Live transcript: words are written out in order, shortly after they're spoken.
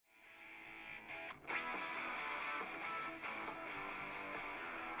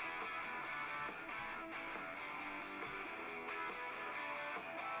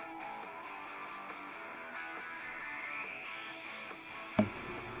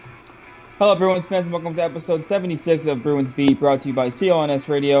Hello, Bruins fans, and welcome to episode 76 of Bruins Beat, brought to you by CLNS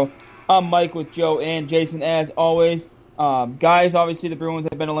Radio. I'm Mike with Joe and Jason, as always. Guys, obviously the Bruins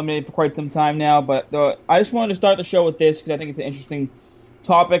have been eliminated for quite some time now, but I just wanted to start the show with this because I think it's an interesting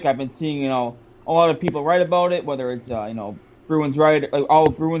topic. I've been seeing, a lot of people write about it, whether it's, Bruins all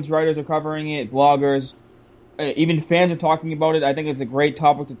Bruins writers are covering it, bloggers, even fans are talking about it. I think it's a great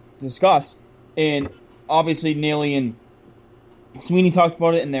topic to discuss, and obviously Neely and Sweeney talked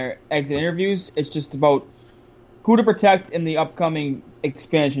about it in their exit interviews. It's just about who to protect in the upcoming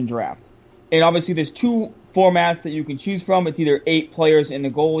expansion draft. And obviously there's two formats that you can choose from. It's either 8 players in the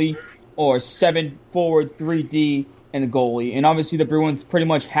goalie or 7 forward, 3D and a goalie. And obviously the Bruins pretty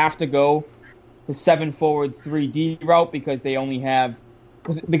much have to go the 7 forward, 3D route because they only have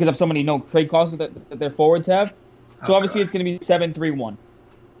because of so many no trade clauses that their forwards have. So obviously it's going to be 7-3-1.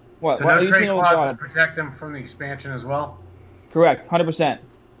 What? So no trade clauses protect them from the expansion as well? Correct, 100%.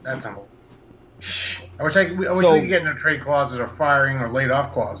 That's humble. I wish we could get no trade clauses or firing or laid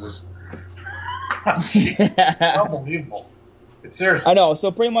off clauses. Unbelievable. It's serious. I know.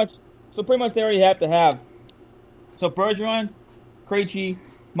 So pretty much they already have to have. So Bergeron, Krejci,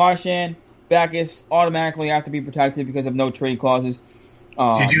 Marchand, Backes automatically have to be protected because of no trade clauses.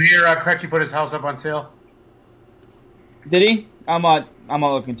 Did you hear Krejci put his house up on sale? Did he? I'm not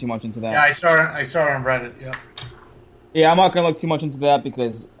looking too much into that. Yeah, I saw it on Reddit. Yeah. Yeah, I'm not going to look too much into that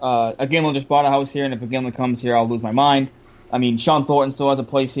because Iginla just bought a house here, and if Iginla comes here, I'll lose my mind. I mean, Sean Thornton still has a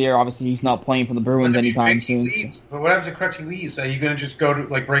place here. Obviously, he's not playing for the Bruins anytime soon. So. But what happens if Krejci leaves? Are you going to just go to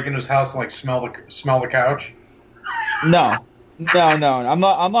break into his house and smell the couch? No. I'm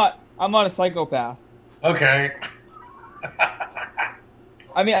not a psychopath. Okay.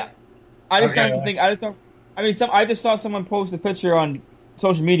 I mean, I just saw someone post a picture on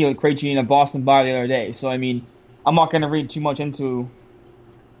social media with Krejci in a Boston bar the other day. So I mean, I'm not going to read too much into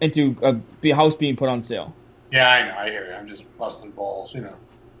a house being put on sale. Yeah, I know. I hear you. I'm just busting balls,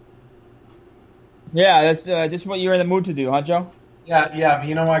 Yeah, that's just what you're in the mood to do, huh, Joe? Yeah. But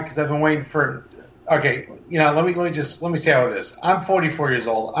you know what? Because I've been waiting for. Okay, let me see how it is. I'm 44 years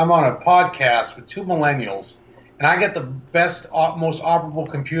old. I'm on a podcast with 2 millennials, and I get the best, most operable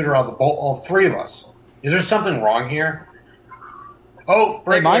computer of all 3 of us. Is there something wrong here? Oh,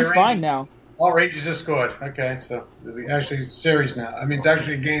 mine's fine now. Oh, Rangers just scored. Okay, so it's actually a series now. I mean, it's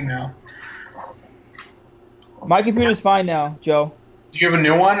actually a game now. My computer's fine now, Joe. Do you have a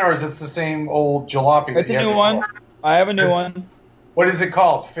new one, or is it the same old jalopy? It's a new one. I have a new one. What is it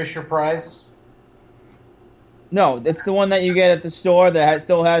called? Fisher Price? No, it's the one that you get at the store that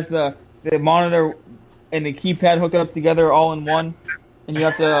still has the monitor and the keypad hooked up together all in one, and you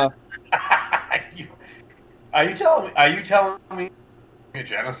have to. Are you telling me a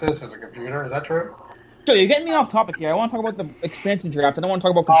Genesis is a computer? Is that true? So you're getting me off topic here. I want to talk about the expansion draft. I don't want to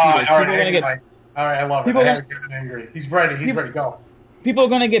talk about computers. All right, I love it. I have to get angry. He's ready. He's ready. Go. People are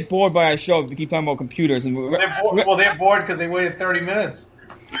going to get bored by our show if we keep talking about computers. And they're bored because they waited 30 minutes.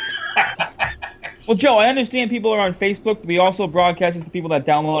 Well, Joe, I understand people are on Facebook, but we also broadcast this to people that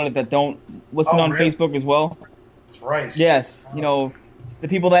download it that don't listen on really? Facebook as well. That's right. Yes, the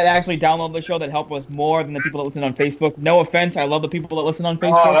people that actually download the show that help us more than the people that listen on Facebook. No offense, I love the people that listen on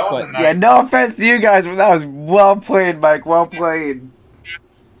Facebook. Yeah, no offense to you guys, but that was well played, Mike. Well played.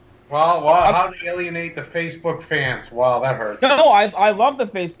 Well, how to alienate the Facebook fans? Wow, that hurts. No, I love the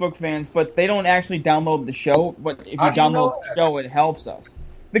Facebook fans, but they don't actually download the show. But if you download the show, it helps us.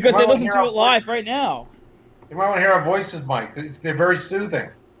 Because they listen to it live right now. You might want to hear our voices, Mike. They're very soothing.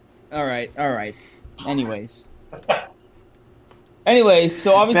 All right. Anyways,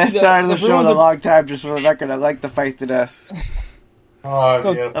 so obviously best start of the show in a long time. Just for the record, I like the feistiness.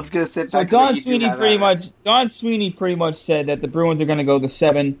 Oh, yes. I'm gonna sit back. So Don Sweeney pretty much said that the Bruins are going to go the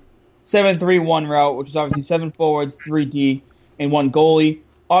 7-3-1 route, which is obviously 7 forwards, 3D, and 1 goalie.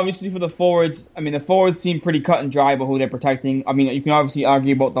 Obviously, for the forwards, the forwards seem pretty cut and dry about who they're protecting. You can obviously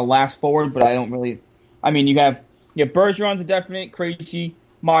argue about the last forward, but I don't really. You have Bergeron's a definite, Krejci,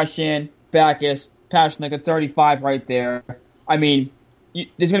 Marchand, Backes, Pastrnak, that's 35 right there.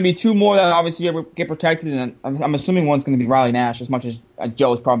 There's going to be 2 more that obviously get protected, and I'm assuming one's going to be Riley Nash, as much as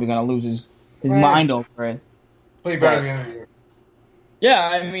Joe's probably going to lose his mind over it. Play better than the year.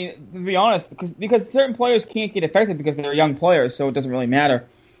 Yeah, to be honest, because certain players can't get affected because they're young players, so it doesn't really matter.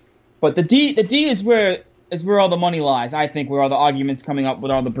 But the D is where all the money lies. I think where all the arguments coming up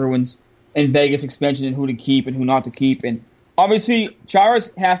with all the Bruins and Vegas expansion and who to keep and who not to keep. And obviously,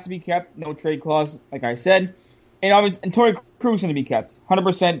 Chara's has to be kept, no trade clause, like I said. And Torrey Krug's going to be kept.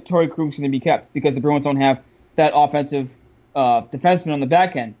 100% Torrey Krug's going to be kept because the Bruins don't have that offensive defenseman on the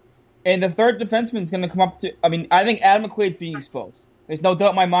back end. And the third defenseman is going to come up to. I think Adam McQuaid's being exposed. There's no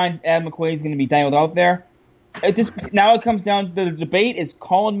doubt in my mind Adam McQuaid's going to be dangled out there. Now it comes down to the debate is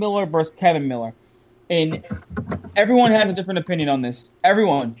Colin Miller versus Kevin Miller. And everyone has a different opinion on this.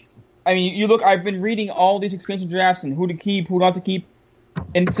 Everyone. I mean, you look, I've been reading all these expansion drafts and who to keep, who not to keep.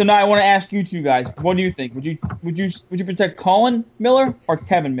 And so now I want to ask you two guys, what do you think? Would you protect Colin Miller or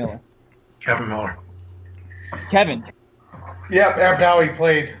Kevin Miller? Kevin Miller. Kevin. Yep, after how he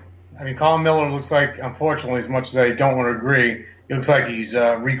played. I mean, Colin Miller looks like, unfortunately, as much as I don't want to agree, he looks like he's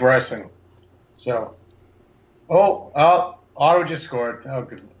regressing. So, Otto just scored. Oh,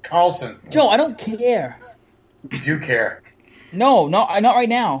 good. Carlson. Joe, I don't care. You do care. No, not right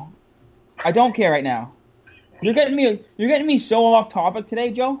now. I don't care right now. You're getting me so off topic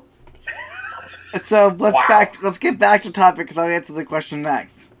today, Joe. So let's get back to topic because I'll answer the question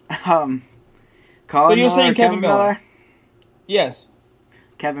next. Colin So you're Miller, saying Kevin Miller? Yes.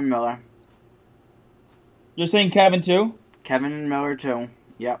 Kevin Miller. You're saying Kevin too? Kevin Miller too.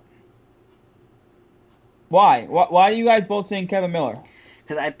 Yep. Why? Why are you guys both saying Kevin Miller?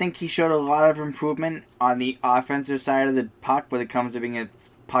 Because I think he showed a lot of improvement on the offensive side of the puck when it comes to being a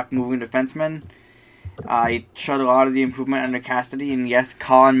puck-moving defenseman. He showed a lot of the improvement under Cassidy, and yes,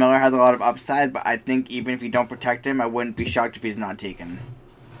 Colin Miller has a lot of upside, but I think even if you don't protect him, I wouldn't be shocked if he's not taken.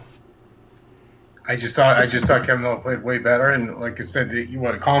 I just thought Kevin Miller played way better, and like I said,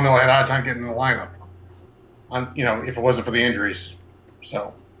 Colin Miller had a hard time getting in the lineup. If it wasn't for the injuries.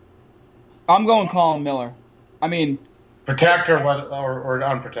 So I'm going Colin Miller. I mean, protect or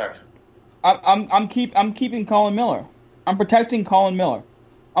unprotect. I'm keeping Colin Miller. I'm protecting Colin Miller.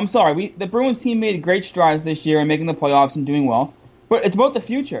 I'm sorry, the Bruins team made great strides this year in making the playoffs and doing well, but it's about the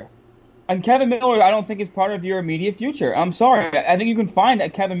future. And Kevin Miller, I don't think is part of your immediate future. I'm sorry. I think you can find a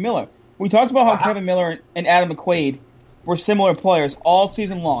Kevin Miller. We talked about how Kevin Miller and Adam McQuaid were similar players all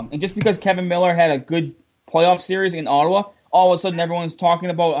season long, and just because Kevin Miller had a good playoff series in Ottawa, all of a sudden everyone's talking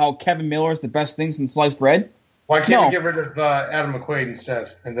about how Kevin Miller is the best thing since sliced bread. Why can't we get rid of Adam McQuaid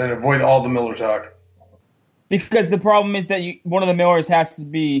instead, and then avoid all the Miller talk? Because the problem is that one of the Millers has to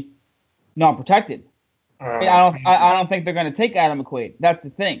be not protected. I don't think they're going to take Adam McQuaid. That's the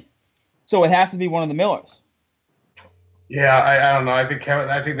thing. So it has to be one of the Millers. Yeah, I don't know. I think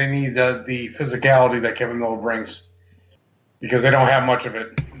they need the physicality that Kevin Miller brings because they don't have much of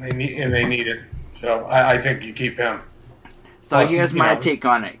it. They need it. So I think you keep him. So plus, here's my take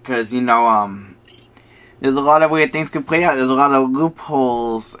on it, because there's a lot of weird things could play out. There's a lot of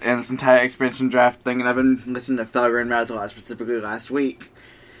loopholes in this entire expansion draft thing, and I've been listening to Felger and Mazzola specifically last week.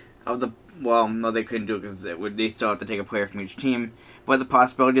 No, they couldn't do it because they still have to take a player from each team. But the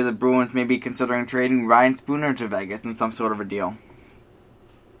possibility of the Bruins may be considering trading Ryan Spooner to Vegas in some sort of a deal.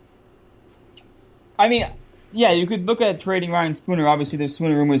 I mean, yeah, you could look at trading Ryan Spooner. Obviously, the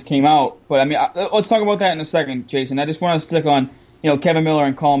Spooner rumors came out, but I mean, let's talk about that in a second, Jason. I just want to stick on Kevin Miller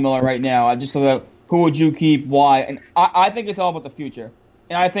and Colin Miller right now. I just look at who would you keep, why, and I think it's all about the future.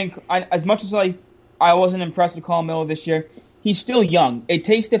 And I think as much as I wasn't impressed with Colin Miller this year, he's still young. It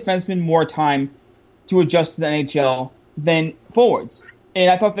takes defensemen more time to adjust to the NHL than forwards.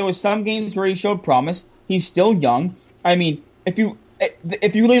 And I thought there was some games where he showed promise. He's still young. I mean, if you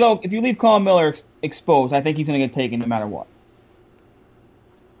leave Colin Miller exposed, I think he's going to get taken no matter what.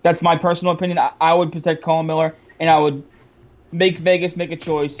 That's my personal opinion. I would protect Colin Miller, and I would make Vegas make a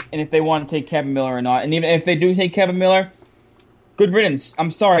choice, and if they want to take Kevin Miller or not. And even if they do take Kevin Miller, good riddance.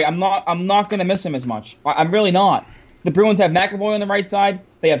 I'm sorry. I'm not going to miss him as much. I'm really not. The Bruins have McAvoy on the right side.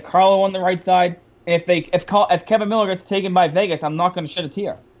 They have Carlo on the right side. And if Kevin Miller gets taken by Vegas, I'm not going to shed a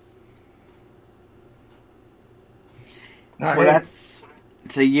tear.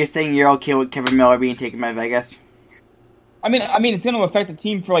 So you're saying you're okay with Kevin Miller being taken by Vegas? I mean, it's going to affect the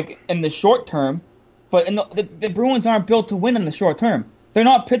team for in the short term, but the Bruins aren't built to win in the short term. They're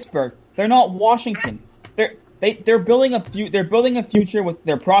not Pittsburgh. They're not Washington. They're building a future with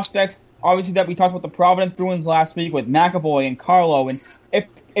their prospects. Obviously, that we talked about the Providence Bruins last week with McAvoy and Carlo. And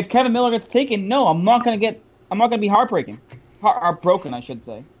if Kevin Miller gets taken, no, I'm not going to be heartbroken, I should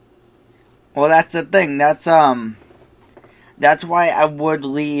say. Well, that's the thing. That's why I would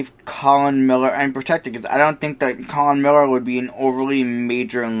leave Colin Miller unprotected, because I don't think that Colin Miller would be an overly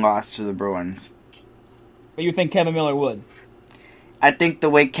major loss to the Bruins. But you think Kevin Miller would? I think the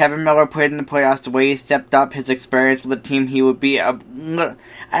way Kevin Miller played in the playoffs, the way he stepped up, his experience with the team, he would be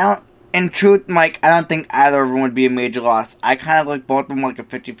in truth, Mike, I don't think either of them would be a major loss. I kind of look both of them like a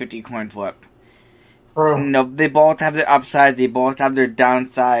 50-50 coin flip. Bro. They both have their upsides, they both have their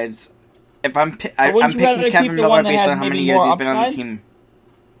downsides. I'm picking Kevin Miller based on how many years he's been on the team.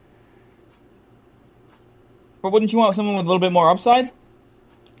 But wouldn't you want someone with a little bit more upside?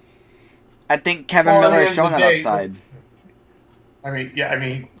 I think Kevin Miller has shown that upside. I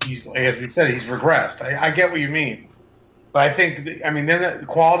mean, he's, as we said, he's regressed. I get what you mean. But I think, they're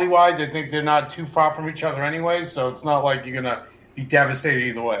quality-wise, I think they're not too far from each other anyway, so it's not like you're going to be devastated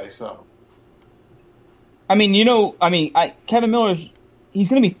either way, so. Kevin Miller's, he's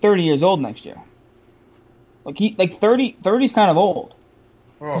going to be 30 years old next year. 30's kind of old.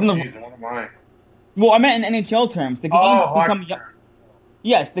 Oh, jeez, what am I? Well, I meant in NHL terms. The games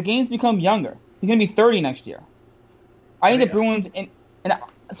yes, the games become younger. He's going to be 30 next year. I think the Bruins,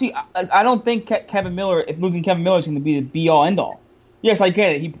 I don't think Kevin Miller, if losing Kevin Miller is going to be the be-all, end-all. Yes, I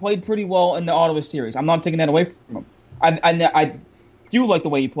get it. He played pretty well in the Ottawa series. I'm not taking that away from him. I do like the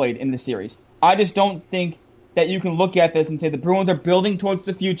way he played in the series. I just don't think that you can look at this and say the Bruins are building towards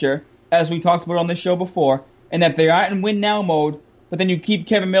the future, as we talked about on this show before, and that they aren't in win-now mode, but then you keep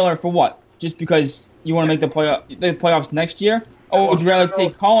Kevin Miller for what? Just because you want to make the playoffs next year? Or would you rather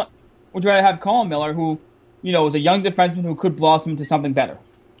have Colin Miller, who, is a young defenseman who could blossom into something better?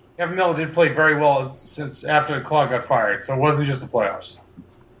 Kevin Miller did play very well since after Claude got fired, so it wasn't just the playoffs.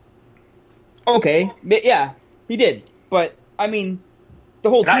 Okay, yeah, he did. But, the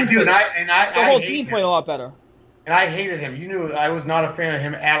whole team played a lot better. And I hated him. You knew I was not a fan of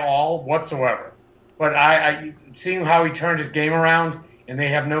him at all whatsoever. But I seeing how he turned his game around, and they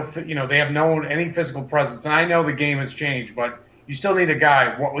have any physical presence. And I know the game has changed, but you still need a guy,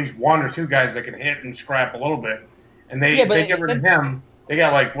 at least one or two guys that can hit and scrap a little bit. And they get rid of him. They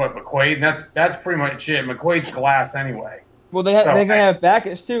got McQuaid, and that's pretty much it. McQuaid's glass anyway. Well, they're gonna have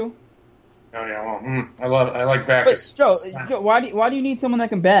Backes too. Oh yeah, well, I like Backes. But Joe, why do you need someone that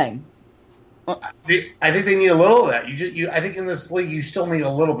can bang? I think they need a little of that. I think in this league you still need a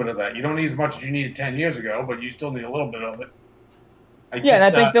little bit of that. You don't need as much as you needed 10 years ago, but you still need a little bit of it. And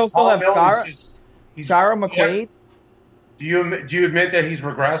I think they'll still have Chara, McQuaid. Yeah. Do you admit that he's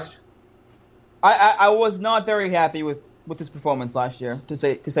regressed? I was not very happy with his performance last year, to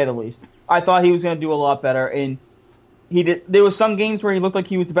say the least. I thought he was going to do a lot better, and he did. There was some games where he looked like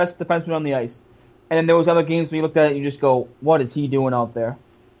he was the best defenseman on the ice, and then there was other games where you looked at it and you just go, "What is he doing out there?"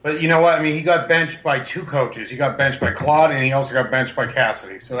 But you know what? He got benched by two coaches. He got benched by Claude, and he also got benched by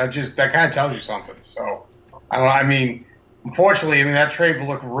Cassidy. So that kind of tells you something. So I don't know. Unfortunately, that trade would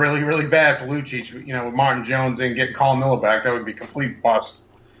look really, really bad for Lucic. With Martin Jones and getting Colin Miller back, that would be a complete bust.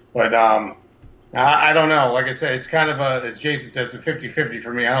 But I don't know. Like I said, it's kind of as Jason said, it's a 50-50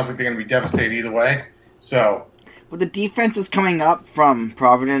 for me. I don't think they're going to be devastated either way. So, with the defense is coming up from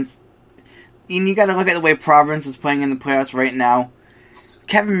Providence, and you got to look at the way Providence is playing in the playoffs right now.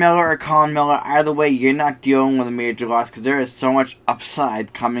 Kevin Miller or Colin Miller, either way, you're not dealing with a major loss because there is so much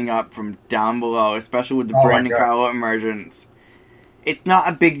upside coming up from down below, especially with the Brandon Carlo emergence. It's not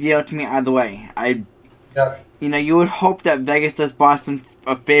a big deal to me either way. You would hope that Vegas does Boston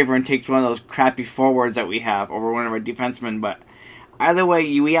a favor and takes one of those crappy forwards that we have over one of our defensemen, but either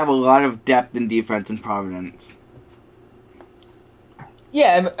way, we have a lot of depth in defense in Providence.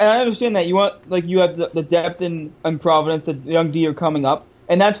 Yeah, and I understand that you have the depth in Providence, the young D are coming up,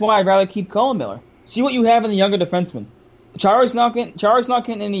 and that's why I'd rather keep Colin Miller. See what you have in the younger defenseman. Chara's not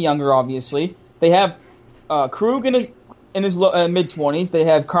getting any younger, obviously. They have Krug in his mid-20s. They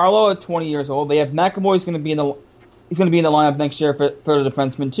have Carlo at 20 years old. They have McAvoy's going to be in the lineup next year for the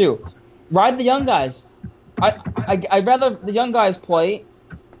defenseman too. Ride the young guys. I'd rather the young guys play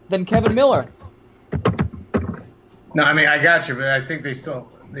than Kevin Miller. No, I got you, but I think they still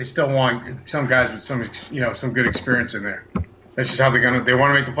want some guys with some good experience in there. That's just how they want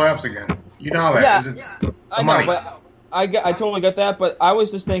to make the playoffs again. You know how that is. It's I know, but I totally get that. But I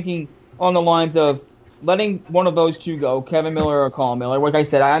was just thinking on the lines of letting one of those two go, Kevin Miller or Colin Miller. Like I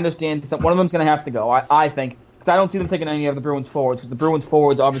said, I understand one of them's going to have to go. I think because I don't see them taking any of the Bruins forwards because the Bruins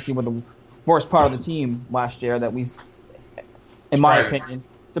forwards obviously were the worst part of the team last year. In my opinion,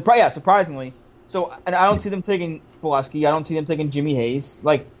 surprisingly. So, and I don't see them taking Bolesky. I don't see them taking Jimmy Hayes.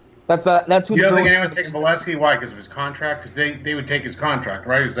 That's who. You don't think anyone's taking Bolesky? Why? Because of his contract? Because they would take his contract,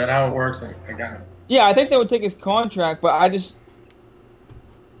 right? Is that how it works? I got it. Yeah, I think they would take his contract, but I just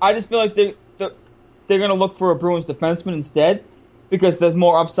feel like they're going to look for a Bruins defenseman instead because there's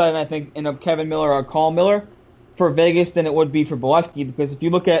more upside, I think, in a Kevin Miller or Colin Miller for Vegas than it would be for Bolesky. Because if you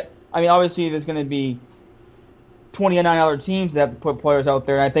look at, obviously there's going to be 29 other teams that have to put players out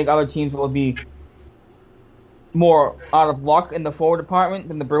there, and I think other teams will be more out of luck in the forward department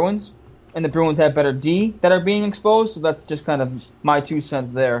than the Bruins, and the Bruins have better D that are being exposed, so that's just kind of my 2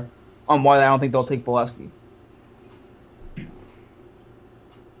 cents there on why I don't think they'll take Bolesky.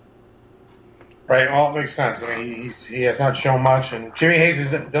 Right, well, it makes sense. He has not shown much, and Jimmy Hayes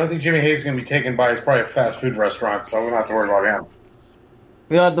don't think Jimmy Hayes is going to be taken by. It's probably a fast food restaurant, so we don't have to worry about him.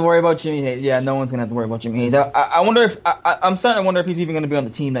 We don't have to worry about Jimmy Hayes. Yeah, no one's gonna have to worry about Jimmy Hayes. I wonder if I'm starting to wonder if he's even gonna be on the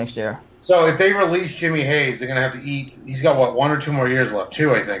team next year. So if they release Jimmy Hayes, they're gonna have to eat. He's got what, 1 or 2 more years left?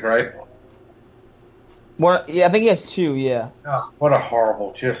 2, I think, right? Yeah, I think he has 2. Yeah. Oh, what a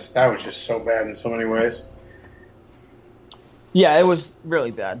horrible! That was just so bad in so many ways. Yeah, it was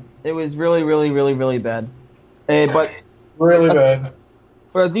really bad. It was really, really, really, really bad. But really bad.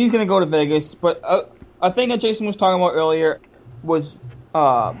 But he's gonna go to Vegas. But a thing that Jason was talking about earlier was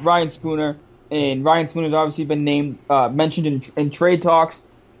Ryan Spooner, and Ryan Spooner's obviously been mentioned in trade talks,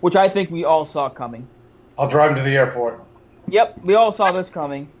 which I think we all saw coming. I'll drive him to the airport. Yep, we all saw this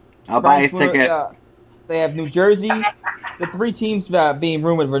coming. I'll buy his ticket. They have New Jersey. The 3 teams being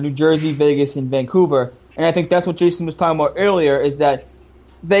rumored were New Jersey, Vegas, and Vancouver. And I think that's what Jason was talking about earlier, is that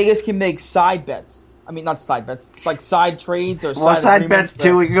Vegas can make side bets. I mean, not side bets. It's like side trades or side bets,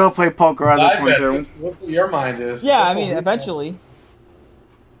 too. We can go play poker on this one, too. What your mind is. Yeah, I mean, eventually.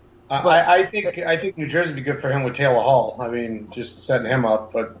 I think New Jersey would be good for him with Taylor Hall. I mean, just setting him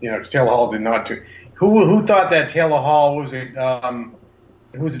up. But, because Taylor Hall did not do. Who thought that Taylor Hall was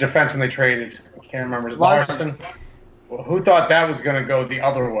who was the defenseman they traded? I can't remember. Larson. Well, who thought that was going to go the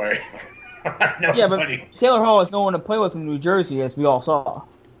other way? Yeah, but Taylor Hall has no one to play with in New Jersey, as we all saw.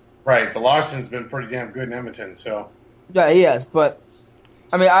 Right, but Larson's been pretty damn good in Edmonton, so. Yeah, he has, but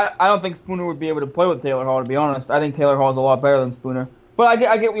I mean, I don't think Spooner would be able to play with Taylor Hall, to be honest. I think Taylor Hall is a lot better than Spooner. But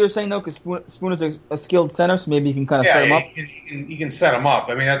I get what you're saying, though, because Spooner's a skilled center, so maybe you can kind of set him up. You can set him up.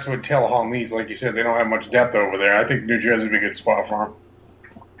 I mean, that's what Taylor Hall needs. Like you said, they don't have much depth over there. I think New Jersey would be a good spot for him.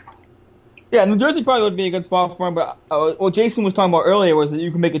 Yeah, New Jersey probably would be a good spot for him, but what Jason was talking about earlier was that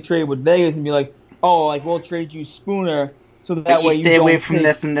you can make a trade with Vegas and be like, we'll trade you Spooner, so that way you stay away from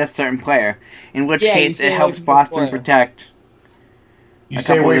this and this certain player. In which case, it helps Boston protect a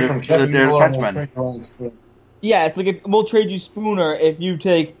couple of the defensemen. Yeah, it's like we'll trade you Spooner if you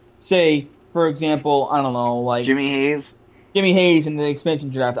take, say, for example, I don't know, like Jimmy Hayes in the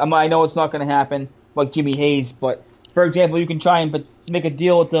expansion draft. I know it's not going to happen like Jimmy Hayes, but for example, you can try and make a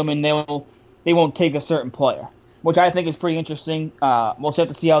deal with them, and they won't take a certain player, which I think is pretty interesting. We'll have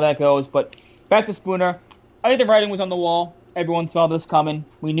to see how that goes. But back to Spooner, I think the writing was on the wall. Everyone saw this coming.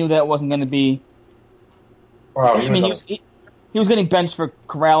 We knew that wasn't going to be. Wow, he was getting benched for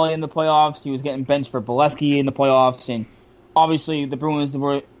Corrali in the playoffs. He was getting benched for Bolesky in the playoffs, and obviously the Bruins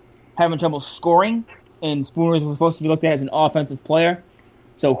were having trouble scoring, and Spooner was supposed to be looked at as an offensive player.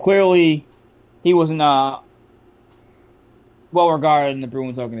 So clearly, he wasn't well regarded in the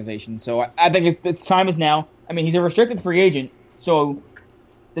Bruins organization. So I think the time is now. I mean, he's a restricted free agent, so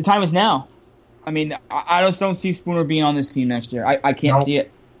the time is now. I mean, I just don't see Spooner being on this team next year. I can't see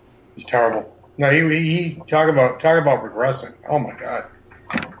it. He's terrible. No, he talk about regressing. Oh my God,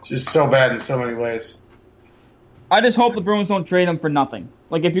 just so bad in so many ways. I just hope the Bruins don't trade him for nothing.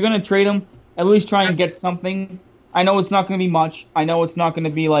 Like, if you're going to trade him, at least try and get something. I know it's not going to be much. I know it's not going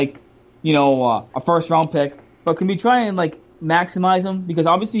to be like, a first round pick, but can we try and maximize him? Because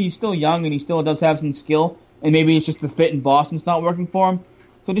obviously he's still young and he still does have some skill, and maybe it's just the fit in Boston's not working for him.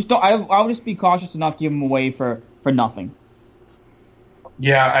 So just don't. I would just be cautious to not give him away for nothing.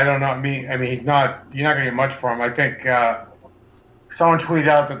 Yeah, I don't know. I mean, he's not. You're not going to get much for him. I think someone tweeted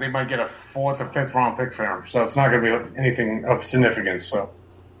out that they might get a 4th or 5th round pick for him. So it's not going to be anything of significance. So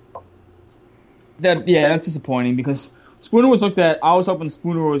that's disappointing because Spooner was looked at. I was hoping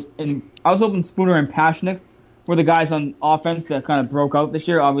Spooner and Paschnik were the guys on offense that kind of broke out this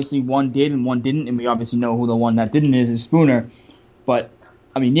year. Obviously, one did and one didn't, and we obviously know who the one that didn't is Spooner. But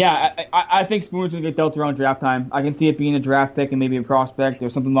I mean, yeah, I think Spooner's going to get dealt around draft time. I can see it being a draft pick and maybe a prospect or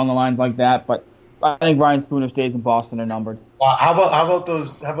something along the lines like that. But I think Ryan Spooner's days in Boston are numbered. Well, how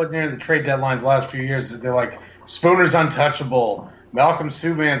about near the trade deadlines the last few years? They're like, Spooner's untouchable. Malcolm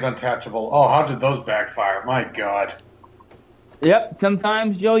Subban's untouchable. Oh, how did those backfire? My God. Yep.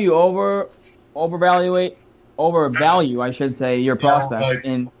 Sometimes, Joe, you overvalue, I should say, your prospects,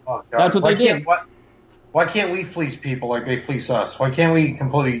 and that's what they did. Why can't we fleece people like they fleece us? Why can't we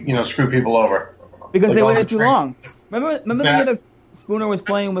completely, screw people over? Because they waited too long. Remember the year that Spooner was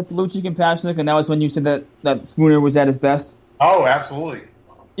playing with Lucic and Paschnik, and that was when you said that Spooner was at his best? Oh, absolutely.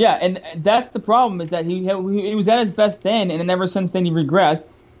 Yeah, and that's the problem, is that he was at his best then, and then ever since then he regressed,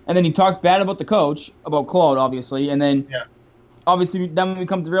 and then he talks bad about the coach, about Claude, obviously, and then obviously then we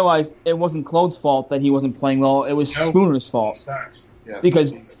come to realize it wasn't Claude's fault that he wasn't playing well, it was Spooner's fault. Yes.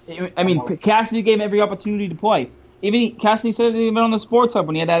 Because, I mean, Cassidy gave him every opportunity to play. Even Cassidy said it even on the Sports Hub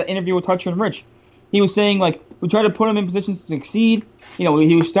when he had that interview with Toucher and Rich. He was saying, we tried to put him in positions to succeed. He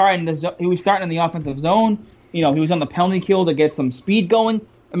was starting in the offensive zone. He was on the penalty kill to get some speed going.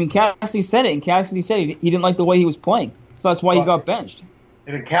 I mean, Cassidy said it, and Cassidy said he didn't like the way he was playing. So that's why he got benched.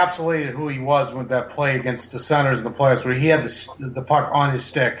 it encapsulated who he was with that play against the Senators in the playoffs, where he had the puck on his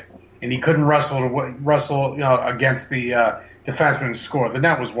stick and he couldn't wrestle against the defenseman and score. The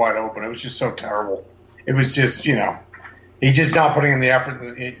net was wide open. It was just so terrible. It was just he's just not putting in the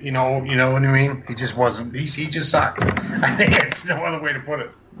effort. You know what I mean? He just wasn't. He just sucked. I think it's no other way to put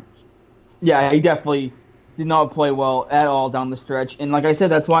it. Yeah, he definitely did not play well at all down the stretch. And like I said,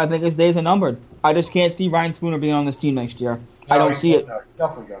 that's why I think his days are numbered. I just can't see Ryan Spooner being on this team next year. I don't see it. He's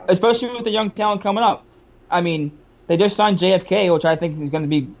definitely gone. Especially with the young talent coming up. I mean, they just signed JFK, which I think is going to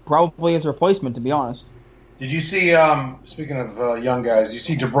be probably his replacement, to be honest. Did you see, speaking of young guys, did you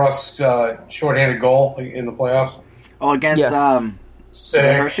see DeBrusk's shorthanded goal in the playoffs? Oh, against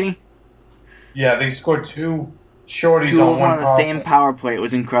Hershey? Yeah, they scored two shorties two on one on the same power play. It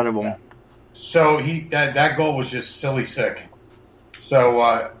was incredible. Yeah. So that goal was just silly sick.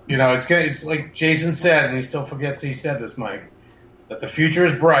 So it's like Jason said, and he still forgets he said this, Mike, that the future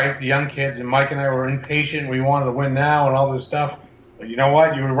is bright. The young kids, and Mike and I were impatient. We wanted to win now and all this stuff. But you know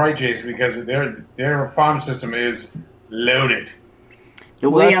what? You were right, Jason, because their farm system is loaded. The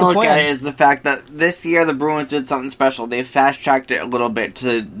way I look at it is the fact that this year the Bruins did something special. They fast-tracked it a little bit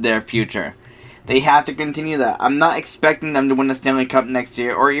to their future. They have to continue that. I'm not expecting them to win the Stanley Cup next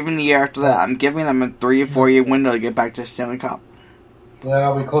year or even the year after that. I'm giving them a 3 or 4 year window to get back to the Stanley Cup. Yeah,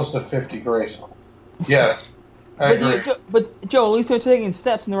 that'll be close to 50, great. Yes, I agree. But Joe, at least they're taking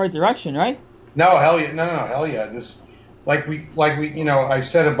steps in the right direction, right? No, hell yeah, no, hell yeah. This, like we, I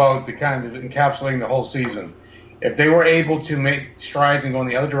said about the kind of encapsulating the whole season. If they were able to make strides and go in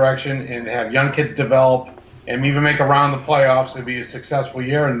the other direction and have young kids develop and even make a round of the playoffs, it'd be a successful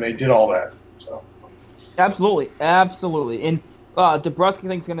year, and they did all that. So. Absolutely. And DeBrusk, I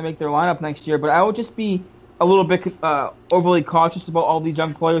think, is going to make their lineup next year, but I would just be a little bit overly cautious about all these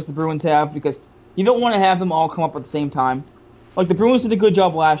young players the Bruins have, because you don't want to have them all come up at the same time. Like, the Bruins did a good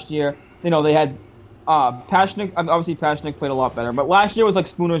job last year. They had Pasternak. Obviously, Pasternak played a lot better, but last year was like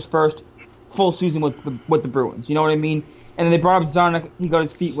Spooner's first full season with the Bruins. You know what I mean? And then they brought up Zarnik. He got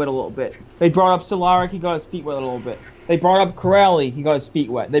his feet wet a little bit. They brought up Stellarik. He got his feet wet a little bit. They brought up Corrali. He got his feet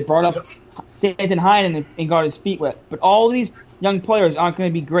wet. They brought up Danton Heinen and got his feet wet. But all these young players aren't going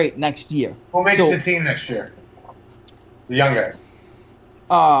to be great next year. Who makes the team next year? The young guys.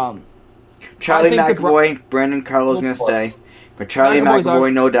 Charlie McAvoy, Brandon Carlo's going to stay. But Charlie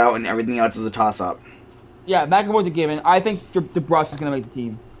McAvoy, no doubt, and everything else is a toss-up. Yeah, McAvoy's a given. I think DeBrusk is going to make the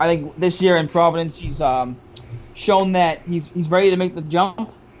team. I think this year in Providence, he's shown that he's ready to make the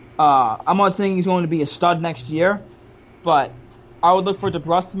jump. I'm not saying he's going to be a stud next year, but I would look for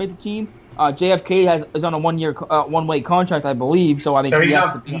DeBrusk to make the team. JFK is on a one-way contract, I believe. So I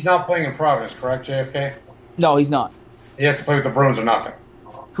think he's not playing in Providence, correct, JFK? No, he's not. He has to play with the Bruins or nothing.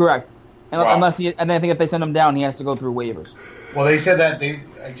 Correct. And wow. and I think if they send him down, he has to go through waivers. Well, they said that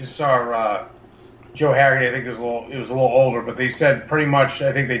I just saw Joe Haggerty. I think it was a little older, but they said pretty much.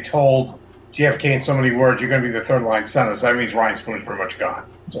 I think they told JFK in so many words, "You're going to be the third line center." So that means Ryan Spooner's pretty much gone.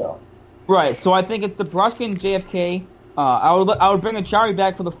 So. Right. So I think it's DeBrusk and JFK. I would bring Achari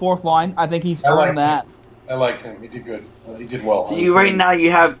back for the fourth line. I think he's earned that. I liked him. He did good. He did well. So right now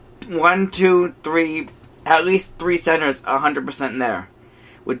you have 1, 2, 3, at least 3 centers 100% in there,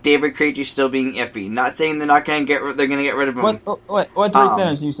 with David Krejci still being iffy. Not saying they're going to get rid of him. What 3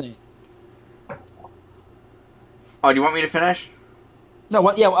 centers are you saying? Oh, do you want me to finish? No.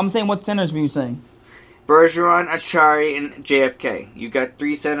 I'm saying what centers were you saying? Bergeron, Achari, and JFK. You got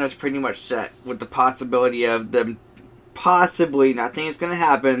 3 centers pretty much set, with the possibility of them possibly, not saying it's going to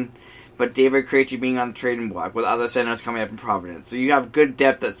happen, but David Krejci being on the trading block with other centers coming up in Providence. So you have good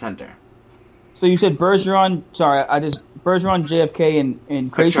depth at center. So you said Bergeron, JFK,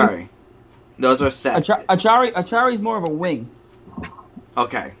 and Krejci? Achari. Those are set. Achari's more of a wing.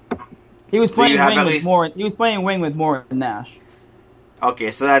 Okay. He was playing wing with more than Nash.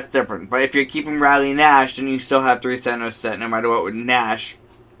 Okay, so that's different. But if you're keeping Riley Nash, then you still have 3 centers set no matter what with Nash,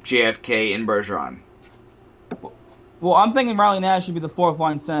 JFK, and Bergeron. Well, I'm thinking Riley Nash should be the fourth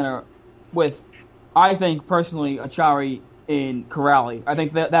line center with, I think, personally, Achari and Corrali. I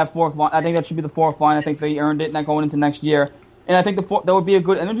think that fourth line, I think that should be the fourth line. I think they earned it, not going into next year. And I think that would be a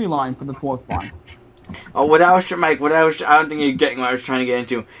good energy line for the fourth line. Oh, I don't think you're getting what I was trying to get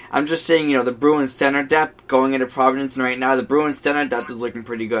into. I'm just saying, the Bruins center depth going into Providence, and right now the Bruins center depth is looking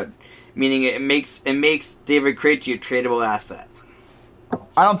pretty good. Meaning it makes David Krejci a tradable asset.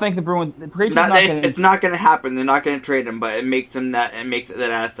 I don't think the Bruins. It's not going to happen. They're not going to trade him, but it makes it that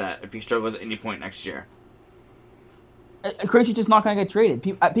asset if he struggles at any point next year. Krejci's just not going to get traded.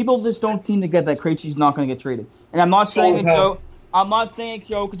 People just don't seem to get that Krejci's not going to get traded. And I'm not saying it so. I'm not saying it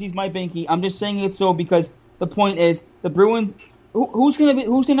so because he's my binky. I'm just saying it so because the point is the Bruins who's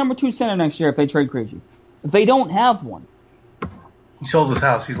the number 2 center next year if they trade Krejci? If they don't have one. He sold his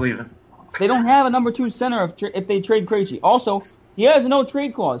house. He's leaving. They don't have a number 2 center if they trade Krejci. Also, he has a no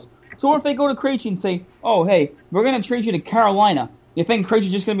trade clause. So what if they go to Krejci and say, "Oh, hey, we're gonna trade you to Carolina"? You think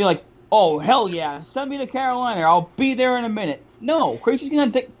Krejci's just gonna be like, "Oh, hell yeah, send me to Carolina. I'll be there in a minute." No, Krejci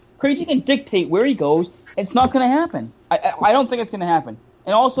can dictate where he goes. It's not gonna happen. I don't think it's gonna happen.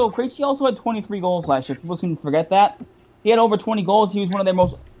 And also, Krejci also had 23 goals last year. People seem to forget that. He had over 20 goals. He was one of their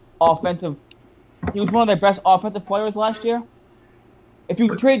most offensive. He was one of their best offensive players last year. If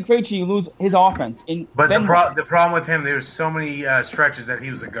you trade Krejci, you lose his offense. But the problem with him, there's so many stretches that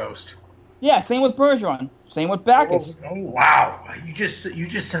he was a ghost. Yeah, same with Bergeron. Same with Backes. Oh wow! You just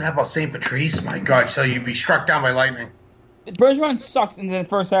said that about St. Patrice. My God, so you'd be struck down by lightning. Bergeron sucked in the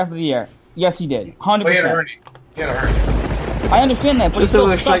first half of the year. Yes, he did. 100%. He had a hernia. I understand that, but just so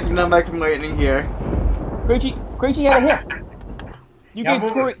we're striking down back from lightning here. Krejci had a hit. You gave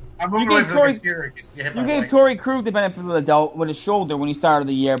Torrey Krug the benefit of the doubt with his shoulder when he started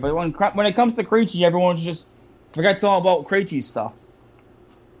the year, but when it comes to Krejci, everyone just forgets all about Krejci's stuff.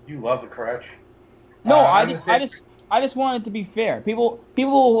 You love the crutch. No, I just want it to be fair. People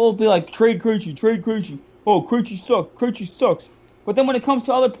will be like, trade Krejci. Oh, Krejci sucks. But then when it comes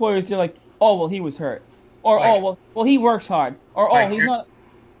to other players, they're like, oh, well, he was hurt. Or, well, he works hard. Or, he's not.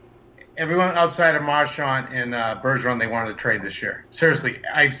 Everyone outside of Marchand and Bergeron, they wanted to trade this year. Seriously,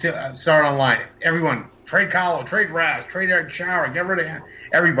 I saw it online. Everyone, trade Carlo, trade Rask, trade Eric Chara, get rid of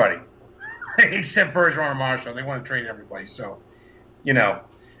everybody. Except Bergeron and Marchand. They want to trade everybody. So,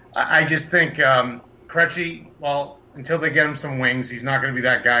 I just think Krejci, well, until they get him some wings, he's not going to be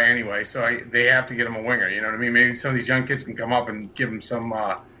that guy anyway. So they have to get him a winger. You know what I mean? Maybe some of these young kids can come up and give him some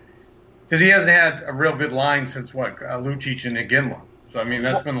because he hasn't had a real good line since Lucic and Iginla. So I mean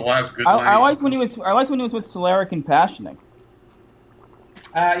that's been the last good line. I liked when he was with Cehlarik and Pastrnak.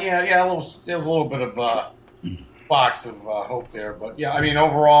 There was a little bit of box of hope there, but yeah, I mean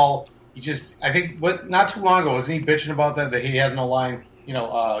overall, I think not too long ago wasn't he bitching about that he has no line.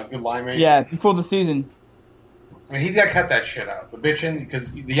 Good line mate. Yeah, before the season. I mean, he's got to cut that shit out. The bitching,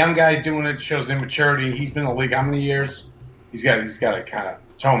 because the young guy's doing it shows immaturity. He's been in the league how many years? He's got to kind of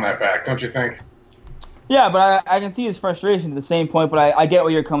tone that back, don't you think? Yeah, but I can see his frustration at the same point. But I get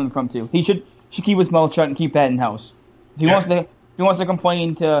where you're coming from too. He should keep his mouth shut and keep that in house. If he wants to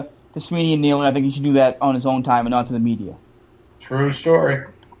complain to Sweeney and Neal, I think he should do that on his own time and not to the media. True story.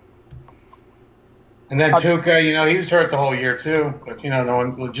 And then Tuukka, he was hurt the whole year too. But no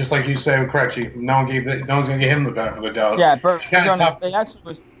one, just like you say with Krejci, no one's gonna give him the benefit of the doubt. Yeah, they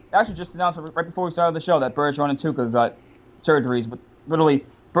actually just announced right before we started the show that Bergeron and Tuukka got surgeries. But literally,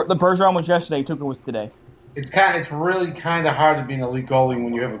 the Bergeron was yesterday, Tuukka was today. It's really kind of hard to be an elite goalie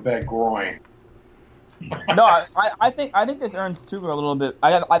when you have a bad groin. No, I think this earns Tuukka a little bit.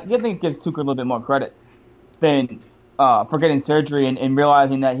 I think it gives Tuukka a little bit more credit than for getting surgery and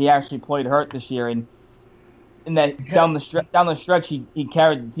realizing that he actually played hurt this year and that down the stretch he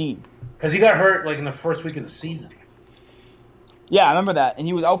carried the team. Because he got hurt like in the first week of the season. Yeah, I remember that, and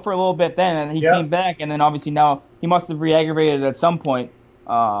he was out for a little bit then, and he came back, and then obviously now he must have re-aggravated at some point.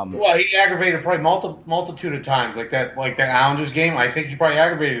 Well, he aggravated probably multitude of times, like that Islanders game. I think he probably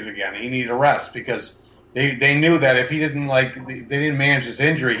aggravated it again. He needed a rest because they knew that if he didn't they didn't manage his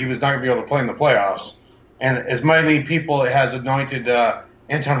injury, he was not going to be able to play in the playoffs. And as many people has anointed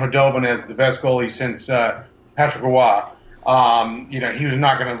Anton Khudobin as the best goalie since Patrick Roy, he was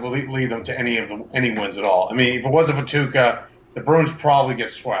not going to lead them to any wins at all. I mean, if it wasn't for Tuukka, the Bruins probably get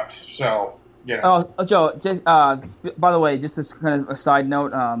swept. So. Yeah. Oh, Joe. Just, by the way, just as kind of a side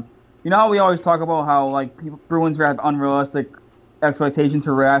note, you know how we always talk about how Bruins have unrealistic expectations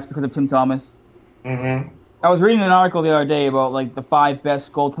for Rask because of Tim Thomas. Mm-hmm. I was reading an article the other day about the 5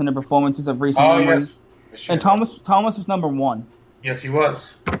 best goaltender performances of recent memory. Yes. And Thomas was number 1. Yes, he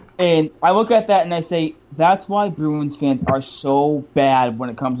was. And I look at that and I say that's why Bruins fans are so bad when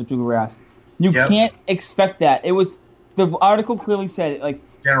it comes to Tuukka Rask. You can't expect that. The article clearly said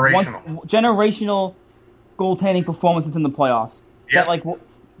generational goaltending performances in the playoffs. Yep. That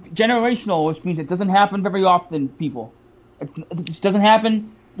generational, which means it doesn't happen very often, people. It just doesn't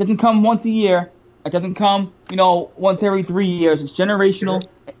happen. It doesn't come once a year. It doesn't come, once every 3 years. It's generational,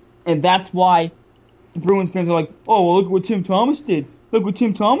 and that's why the Bruins fans are like, oh, well, look what Tim Thomas did.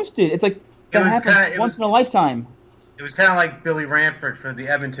 It's like that happens once in a lifetime. It was kind of like Billy Ranford for the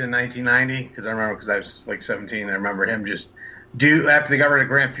Edmonton in 1990, because I was 17, I remember him just after they got rid of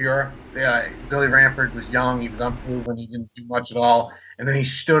Grant Fuhrer. Billy Ranford was young, he was unproven, he didn't do much at all, and then he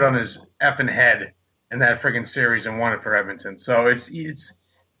stood on his effing head in that friggin' series and won it for Edmonton. So it's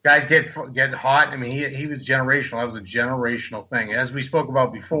guys get hot. I mean, he was generational. That was a generational thing. As we spoke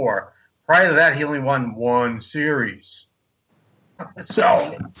about before, prior to that, he only won one series. So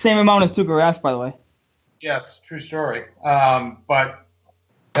same amount as Tuukka Rask, by the way. Yes, true story. But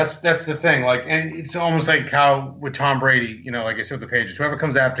that's the thing. Like, and it's almost like how with Tom Brady, like I said with the Pages, whoever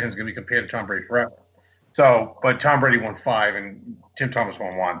comes after him is going to be compared to Tom Brady forever. So, but Tom Brady won 5 and Tim Thomas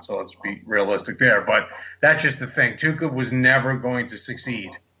won 1. So let's be realistic there. But that's just the thing. Tuukka was never going to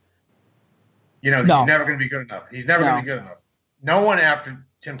succeed. He's never going to be good enough. He's never going to be good enough. No one after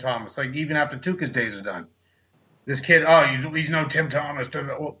Tim Thomas, like even after Tuukka's days are done. This kid, he's no Tim Thomas.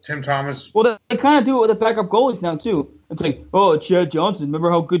 Tim Thomas. Well, they kind of do it with the backup goalies now too. It's like, Chad Johnson.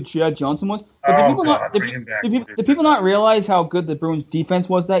 Remember how good Chad Johnson was? But do people not realize how good the Bruins defense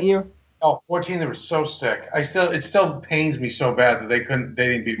was that year? Oh, 14, they were so sick. It still pains me so bad that they didn't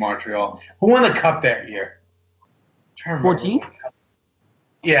beat Montreal. Who won the cup that year? 14?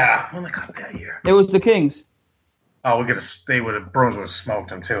 Yeah, who won the cup that year? It was the Kings. Oh, Bruins would have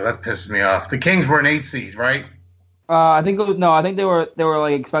smoked them too. That pisses me off. The Kings were an 8 seed, right? I think they were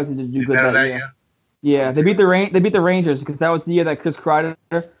like expected to do good that year. Yeah, they beat the Rangers because that was the year that Chris Kreider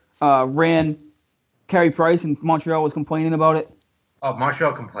ran Carey Price and Montreal was complaining about it. Oh,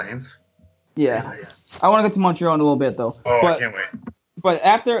 Montreal complains. Yeah. I want to get to Montreal in a little bit though. Oh, I can't wait. But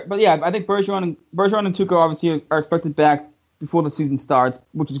I think Bergeron and Tuukka obviously are expected back before the season starts,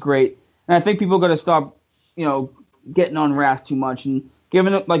 which is great. And I think people are going to stop, getting on Rask too much and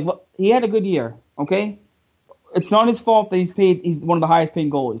giving it he had a good year. Okay. It's not his fault that he's one of the highest paid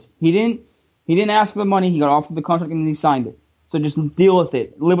goalies. He didn't ask for the money. He got offered the contract and he signed it. So just deal with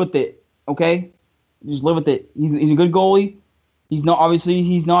it. Live with it. Okay? Just live with it. He's a good goalie. He's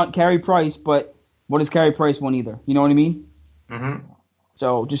not Carey Price, but what does Carey Price want either? You know what I mean? Mm-hmm.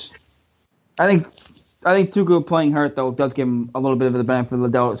 So I think Tuukka playing hurt though does give him a little bit of the benefit of the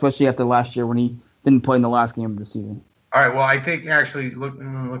doubt, especially after last year when he didn't play in the last game of the season. All right. Well, I think actually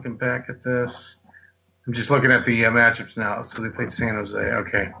looking back at this. I'm just looking at the matchups now. So they played San Jose.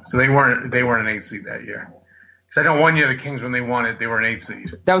 Okay, so they weren't an 8 seed that year. Because I know one year the Kings when they won it, they were an 8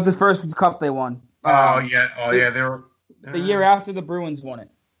 seed. That was the first cup they won. They were the year after the Bruins won it.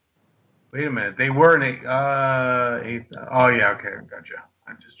 Wait a minute, they were an 8. Oh yeah, okay, gotcha.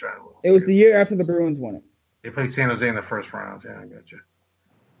 I'm just trying to look. It was the year after the Bruins won it. They played San Jose in the first round. Yeah, I gotcha.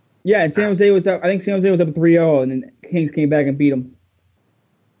 Yeah, and San Jose was up. I think San Jose was up 3-0, and then Kings came back and beat them.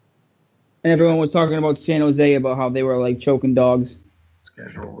 And everyone was talking about San Jose about how they were like choking dogs.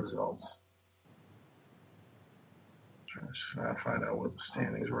 Schedule results. Trying to find out what the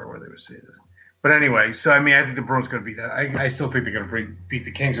standings were, where they were seated. But anyway, so I think the Bruins going to beat that. I still think they're going to beat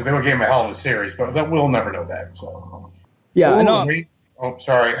the Kings. If they were getting a hell of a series, but we'll never know that. So. Yeah, I know. Oh,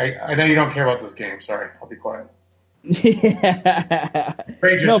 sorry. I know you don't care about this game. Sorry, I'll be quiet. Yeah.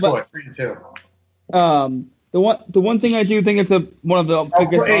 Rangers scored 3-2. The one thing I do think it's one of the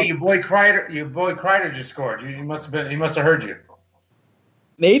biggest. Hey, your boy Kreider just scored. He must have heard you.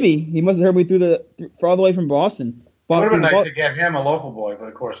 Maybe he must have heard me all the way from Boston. It would have been nice to get him a local boy, but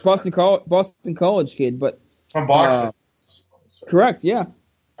of course Boston College kid, but from Boston. Correct, yeah.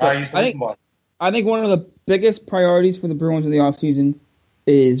 I think one of the biggest priorities for the Bruins in the offseason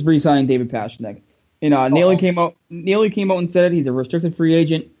is re-signing David Pastrnak. Neely came out and said he's a restricted free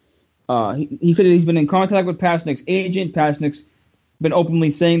agent. He said he's been in contact with Pastrnak's agent. Pastrnak's been openly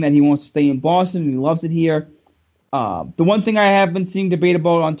saying that he wants to stay in Boston and he loves it here. The one thing I have been seeing debate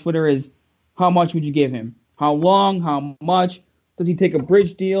about on Twitter is how much would you give him? How long? How much? Does he take a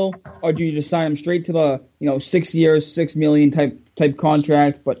bridge deal, or do you just sign him straight to the 6 years, $6 million type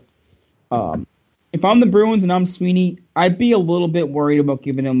contract? But if I'm the Bruins and I'm Sweeney, I'd be a little bit worried about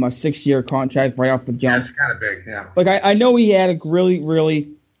giving him a 6-year contract right off the jump. That's kind of big, yeah. Like I know he had a really,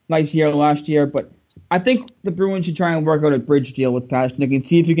 really nice year last year, but I think the Bruins should try and work out a bridge deal with Pastrnak and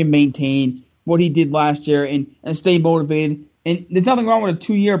see if he can maintain what he did last year and stay motivated. And there's nothing wrong with a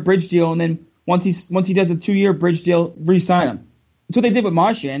 2-year bridge deal, and then once he does a 2-year bridge deal, re-sign him. That's what they did with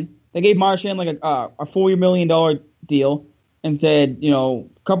Marchand. They gave Marchand like a $4 million deal and said, a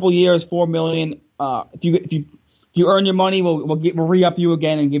couple years, $4 million. If you earn your money, we'll re-up you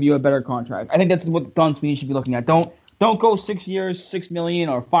again and give you a better contract. I think that's what Don Sweeney should be looking at. Don't go 6 years, $6 million,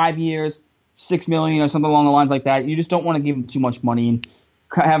 or 5 years, $6 million, or something along the lines like that. You just don't want to give him too much money and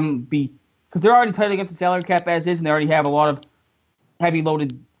have him be, because they're already tight against the salary cap as is, and they already have a lot of heavy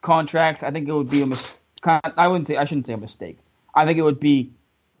loaded contracts. I think it would be I shouldn't say a mistake. I think it would be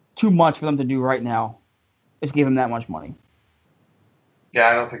too much for them to do right now. Just give him that much money. Yeah,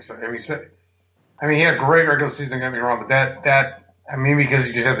 I don't think so. He had a great regular season. Don't get me wrong, but because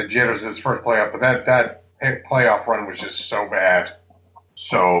he just had the jitters his first playoff, but that playoff run was just so bad.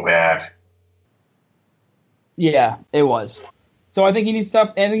 So bad. Yeah, it was. So I think he needs stuff.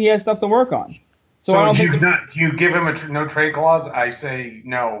 I think he has stuff to work on. So I don't do think. You give him a no trade clause? I say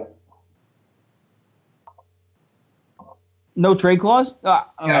no. No trade clause? Yeah,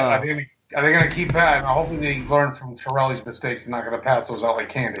 are they going to keep that? I'm hoping they learn from Chiarelli's mistakes and not going to pass those out like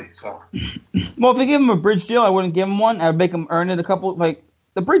candy. So. Well, if they give him a bridge deal, I wouldn't give him one. I'd make him earn it a couple. Like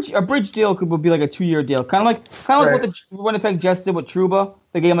a bridge deal would be like a 2-year deal, kind of like what the Winnipeg Jets did with Trouba.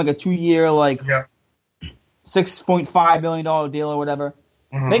 They gave him like a 2-year, $6.5 million deal or whatever.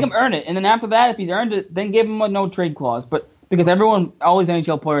 Mm-hmm. Make him earn it, and then after that, if he's earned it, then give him a no trade clause. But because all these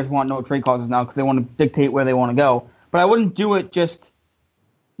NHL players want no trade clauses now because they want to dictate where they want to go. But I wouldn't do it just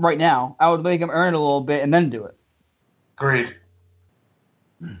right now. I would make him earn it a little bit and then do it. Agreed.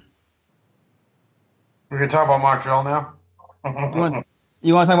 We're going to talk about Montreal now?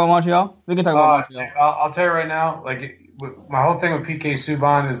 You want to talk about Montreal? We can talk about Montreal. I'll tell you right now, my whole thing with PK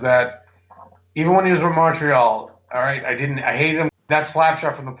Subban is that even when he was with Montreal, all right, I hated him. That slap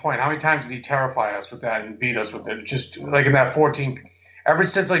shot from the point, how many times did he terrify us with that and beat us with it? Just like in that 14, ever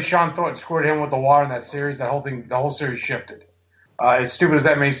since Sean Thornton scored him with the water in that series, the whole series shifted. As stupid as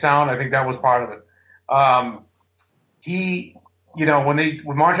that may sound, I think that was part of it.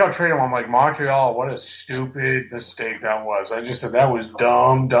 When Montreal traded him, I'm like, Montreal, what a stupid mistake that was. I just said that was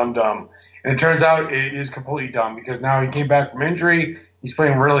dumb. And it turns out it is completely dumb because now he came back from injury. He's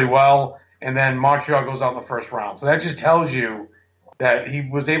playing really well. And then Montreal goes out in the first round. So that just tells you that he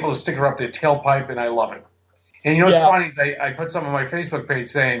was able to stick her up their tailpipe, and I love it. And you know what's funny is I put something on my Facebook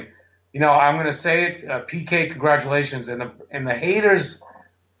page saying, I'm going to say it, PK, congratulations. And the haters,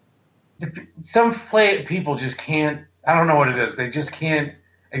 some people just can't, I don't know what it is. They just can't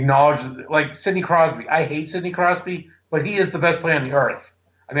acknowledge, like Sidney Crosby. I hate Sidney Crosby, but he is the best player on the earth.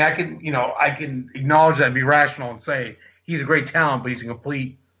 I mean, I can acknowledge that and be rational and say he's a great talent, but he's a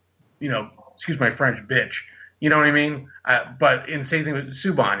complete, excuse my French, bitch. You know what I mean? But in the same thing with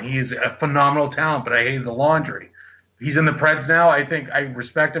Subban, he is a phenomenal talent, but I hate the laundry. He's in the Preds now. I think I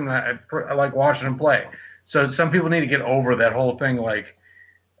respect him. And I like watching him play. So some people need to get over that whole thing. Like,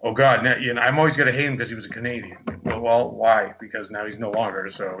 oh God, I'm always going to hate him because he was a Canadian. Well, why? Because now he's no longer.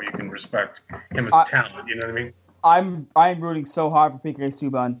 So you can respect him as a talent. You know what I mean? I'm rooting so hard for PK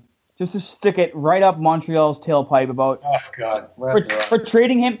Subban. Just to stick it right up Montreal's tailpipe about for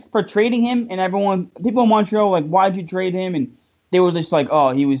trading him and everyone, people in Montreal like, why'd you trade him? And they were just like,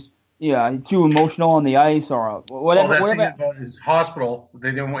 oh, he was too emotional on the ice or whatever. Thing about his hospital,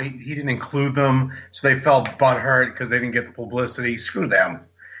 he didn't include them, so they felt butthurt because they didn't get the publicity. Screw them.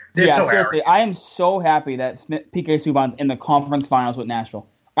 Seriously, arrogant. I am so happy that PK Subban's in the conference finals with Nashville.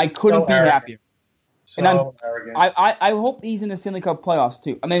 I couldn't be happier. So arrogant. I hope he's in the Stanley Cup playoffs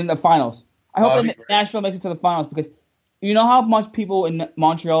too. I mean, the finals. I hope that Nashville makes it to the finals because you know how much people in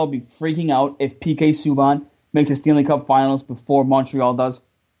Montreal will be freaking out if PK Subban makes the Stanley Cup finals before Montreal does.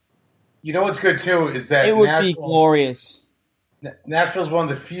 You know what's good too is that it would be glorious. Nashville's one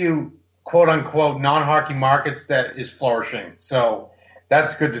of the few quote unquote non-hockey markets that is flourishing. So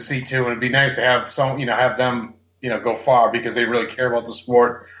that's good to see too. And it'd be nice to have have them go far because they really care about the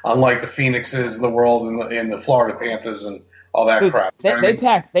sport, unlike the Phoenixes of the world and the Florida Panthers and all that crap.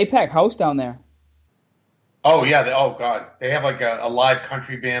 They pack house down there. Oh yeah, oh God, they have like a live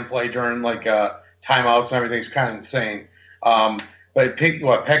country band play during like timeouts and everything. It's kind of insane. But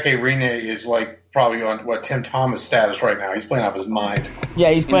Peke Rene is like probably on Tim Thomas status right now. He's playing off his mind. Yeah,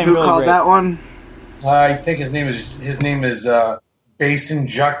 he's playing. Who really called great. That one? I think his name is Basin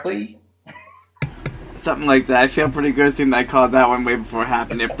Juckley. Something like that. I feel pretty good seeing that I called that one way before it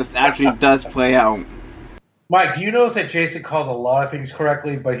happened. If this actually does play out. Mike, do you notice that Jason calls a lot of things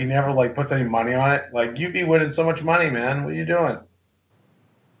correctly, but he never puts any money on it? Like, you'd be winning so much money, man. What are you doing?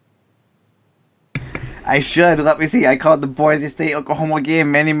 I should. Let me see. I called the Boise State Oklahoma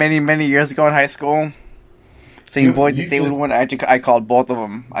game many, many, many years ago in high school. Saying Boise State would win. I called both of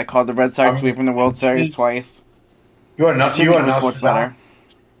them. I called the Red Sox sweeping the World Series twice. You are not much better.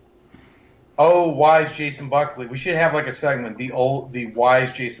 Oh, wise Jason Buckley. We should have like a segment. The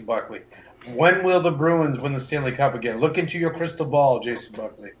wise Jason Buckley. When will the Bruins win the Stanley Cup again? Look into your crystal ball, Jason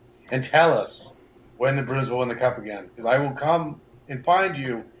Buckley, and tell us when the Bruins will win the Cup again. Because I will come and find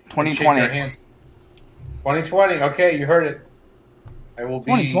you. 2020. 2020. Okay, you heard it. I will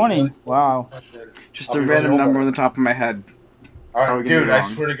be 2020. Wow. Just a random number on the top of my head. All right, dude. I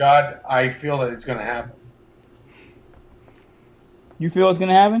swear to God, I feel that it's going to happen. You feel it's going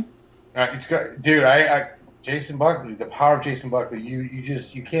to happen? It's good, dude. Jason Buckley, the power of Jason Buckley.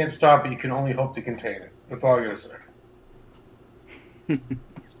 You can't stop it. You can only hope to contain it. That's all I gotta say.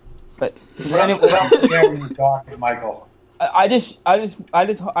 But without Michael, I just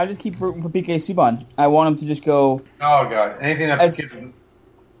keep rooting for PK Subban. I want him to just go. Oh God, anything that gives him.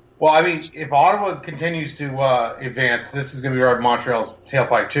 Well, I mean, if Ottawa continues to advance, this is going to be right Montreal's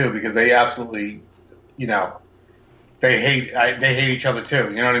tailpipe too, because they absolutely, they hate each other too.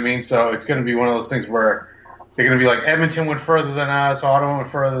 You know what I mean? So it's going to be one of those things where they're going to be like, Edmonton went further than us, Ottawa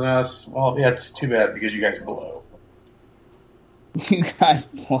went further than us. Well, yeah, it's too bad because you guys blow. You guys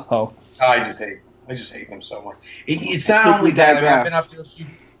blow. I just hate them so much. It's not only that. I've been up there.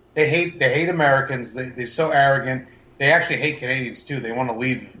 They hate Americans. They're so arrogant. They actually hate Canadians too. They want to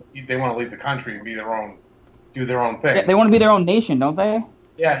leave. They want to leave the country and do their own thing. Yeah, they want to be their own nation, don't they?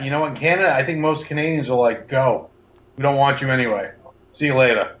 Yeah, in Canada, I think most Canadians are like, "Go, we don't want you anyway. See you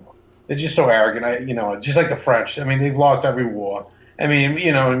later." They're just so arrogant. Just like the French. I mean, they've lost every war. I mean,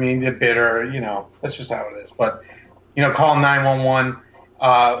 they're bitter. That's just how it is. But call 911.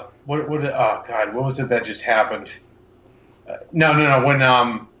 What? Oh God, what was it that just happened? No. When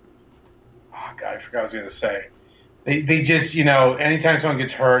oh God, I forgot what I was going to say. They just, anytime someone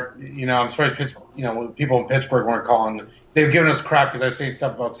gets hurt, I'm surprised people in Pittsburgh weren't calling. They were giving us crap because I was saying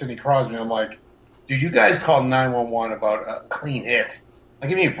stuff about Sidney Crosby. I'm like, dude, you guys called 911 about a clean hit. Like,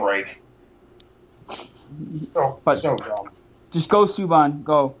 give me a break. So dumb. Just go, Subban,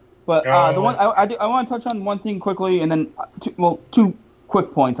 go. But the one I want to touch on one thing quickly, and then two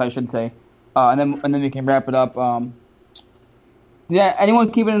quick points, I should say, and then we can wrap it up.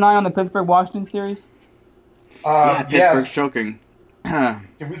 Anyone keeping an eye on the Pittsburgh-Washington series? Pittsburgh's choking.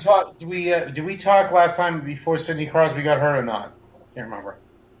 Did we talk last time before Sidney Crosby got hurt or not? Can't remember.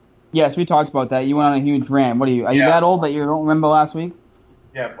 Yes, we talked about that. You went on a huge rant. What are you? Are you that old that you don't remember last week?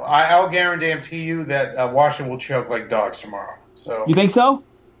 Yeah, I'll guarantee you that Washington will choke like dogs tomorrow. So you think so?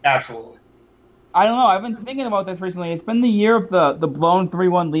 Absolutely. I don't know. I've been thinking about this recently. It's been the year of the blown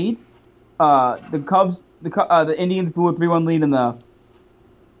 3-1 leads. The Cubs, the Indians blew a 3-1 lead in the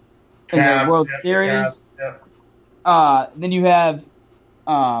World Series. Then you have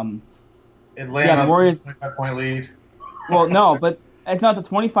Atlanta, the Warriors 25-point lead. Well, no, but it's not the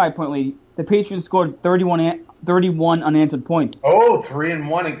 25-point lead. The Patriots scored 31 unanswered points. Oh,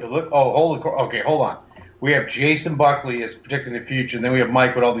 3-1. Look, hold on. We have Jason Buckley as predicting the future, and then we have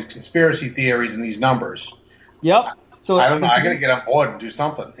Mike with all these conspiracy theories and these numbers. Yep. So I don't know. I got to get on board and do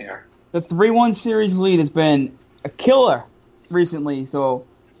something here. The 3-1 series lead has been a killer recently, so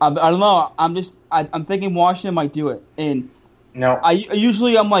I don't know. I'm thinking Washington might do it, and no.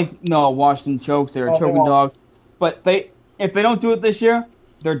 I'm like, no, Washington chokes. They're a choking dog. But if they don't do it this year,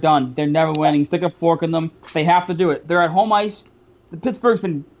 they're done. They're never winning. Stick a fork in them. They have to do it. They're at home ice. Pittsburgh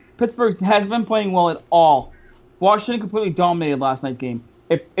has been playing well at all. Washington completely dominated last night's game.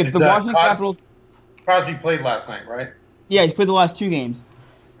 If the Washington Capitals... Crosby played last night, right? Yeah, he played the last 2 games.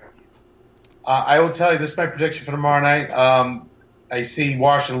 I will tell you, this is my prediction for tomorrow night. I see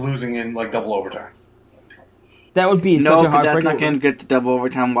Washington losing in like double overtime. That would be such a heartbreaker. No, because that's not going to get to double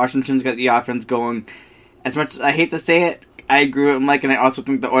overtime. Washington's got the offense going. As much as I hate to say it, I agree with Mike, and I also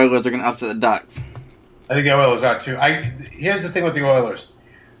think the Oilers are going to upset the Ducks. I think the Oilers are too. Here's the thing with the Oilers.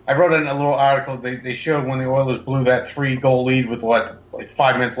 I wrote in a little article. They showed when the Oilers blew that 3-goal lead with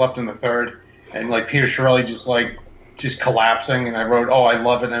 5 minutes left in the third, and Peter Chiarelli just collapsing. And I wrote, "Oh, I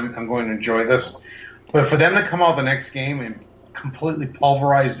love it. I'm going to enjoy this." But for them to come out the next game and completely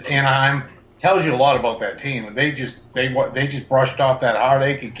pulverize Anaheim tells you a lot about that team. They just brushed off that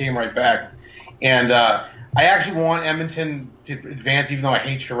heartache and came right back. And I actually want Edmonton to advance, even though I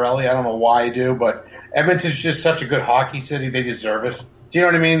hate Chiarelli. I don't know why I do, but Edmonton's just such a good hockey city. They deserve it. Do you know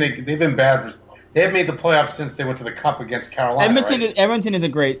what I mean? They've been bad. They have made the playoffs since they went to the Cup against Carolina. Edmonton is a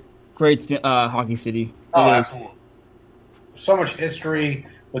great hockey city. Absolutely. So much history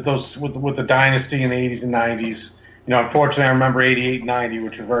with the dynasty in the 80s and 90s. Unfortunately, I remember 88 and 90,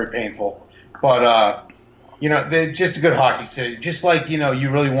 which were very painful. But they're just a good hockey city. Just like you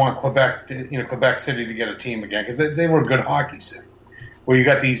really want Quebec City to get a team again because they were a good hockey city. Where you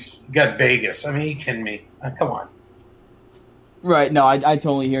got Vegas. I mean, are you kidding me? Come on. Right. No, I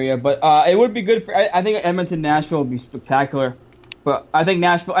totally hear you. But it would be good for. I think Edmonton Nashville would be spectacular. But I think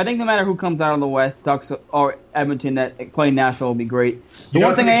Nashville. I think no matter who comes out of the West, Ducks or Edmonton that play Nashville will be great.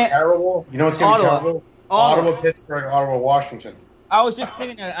 Terrible? You know what's going to be terrible? Ottawa, Pittsburgh, Ottawa, Washington. I was just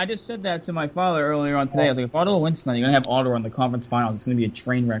thinking that. I just said that to my father earlier on today. I was like, if Ottawa wins tonight, you're going to have Ottawa in the conference finals. It's going to be a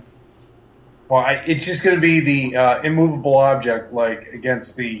train wreck. Well, it's just going to be the immovable object,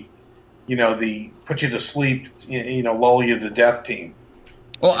 against the put you to sleep, lull you to death team.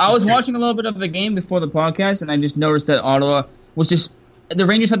 Well, I was watching a little bit of the game before the podcast, and I just noticed that Ottawa was the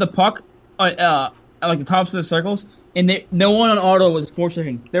Rangers had the puck at the tops of the circles, and no one on Ottawa was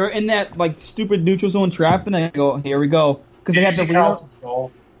forechecking. They were in that stupid neutral zone trap, and I go, here we go. because they have the Carlson's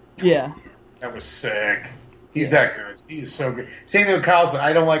goal. Yeah, that was sick. He's that good. He is so good. Same thing with Carlson.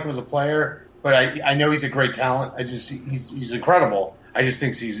 I don't like him as a player, but I know he's a great talent. He's incredible. I just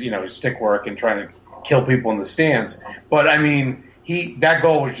think he's his stick work and trying to kill people in the stands. But I mean, that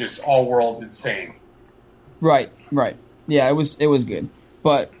goal was just all world insane. Right. Yeah, it was good.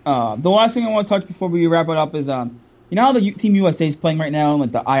 But the last thing I want to touch before we wrap it up is you know how the Team USA is playing right now,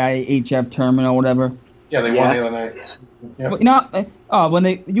 like the IIHF tournament or whatever. Yeah, they won the other night. Yeah. But when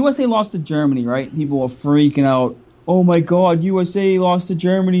the USA lost to Germany, right? People were freaking out. Oh my God, USA lost to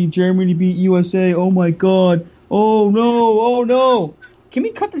Germany. Germany beat USA. Oh my God. Oh no. Can we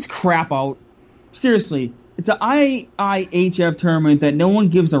cut this crap out? Seriously, it's an IIHF tournament that no one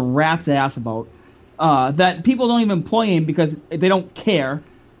gives a rat's ass about. That people don't even play in because they don't care,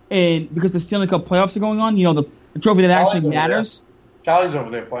 and because the Stanley Cup playoffs are going on. You know, the trophy that actually matters. Charlie's over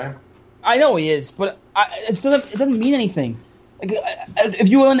there playing. I know he is, but it doesn't mean anything. Like, if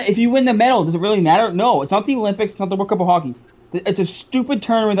you win the medal, does it really matter? No, it's not the Olympics. It's not the World Cup of Hockey. It's a stupid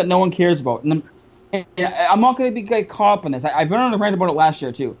tournament that no one cares about. And I'm not going to get caught up in this. I've been on the rant about it last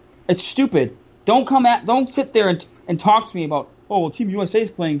year too. It's stupid. Don't sit there and talk to me about, oh, well, Team USA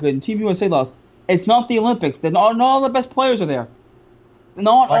is playing good and Team USA lost. It's not the Olympics. Not all the best players are there.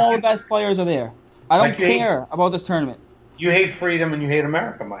 Not all the best players are there. I don't care about this tournament. You hate freedom and you hate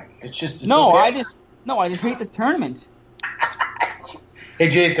America, Mike. It's okay. I just hate this tournament. Hey,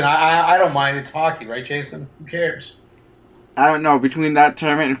 Jason, I don't mind. It's hockey, right, Jason? Who cares? I don't know. Between that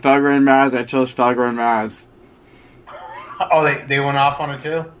tournament and Felger and Maz, I chose Felger and Maz. Oh, they went off on it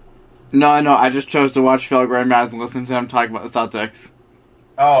too? No, I just chose to watch Felger and Maz and listen to them talk about the Celtics.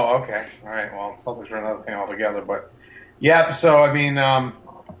 Oh, okay. All right. Well, Celtics are another thing altogether. But, yeah, so, I mean,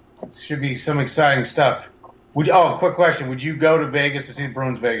 it should be some exciting stuff. Quick question. Would you go to Vegas to see the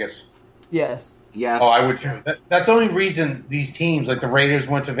Bruins Vegas? Yes. Yes. Oh, I would too. That's the only reason these teams, like the Raiders,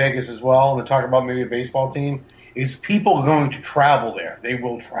 went to Vegas as well, and they're talking about maybe a baseball team, is people going to travel there. They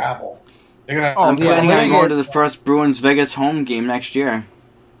will travel. They're gonna. I'm planning on going to the first Bruins Vegas home game next year.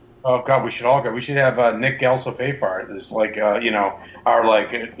 Oh God, we should all go. We should have Nick Gelso pay for it. This we're gonna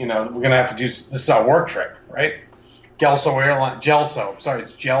have to do. This is our work trip, right? Gelso. Sorry,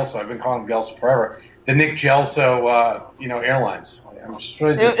 it's Gelso. I've been calling him Gelso forever. The Nick Gelso, Airlines. I'm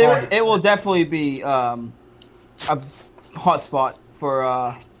surprised it will definitely be a hot spot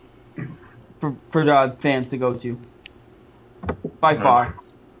for fans to go to. By far.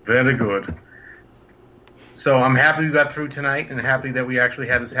 Very good. So I'm happy we got through tonight, and happy that we actually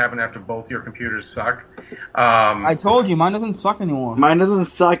had this happen after both your computers suck. I told you, mine doesn't suck anymore. Mine doesn't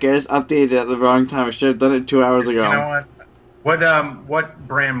suck. I just updated it at the wrong time. I should have done it 2 hours ago. You know what? What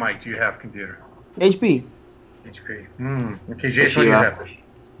brand mic do you have, computer? HP. Okay, Jason, what do you have?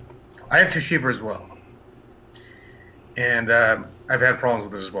 I have Toshiba as well. And I've had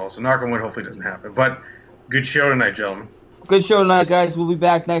problems with it as well. So knock on wood, hopefully it doesn't happen. But good show tonight, gentlemen. Good show tonight, guys. We'll be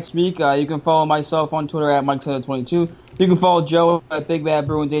back next week. You can follow myself on Twitter at Mike722. You can follow Joe at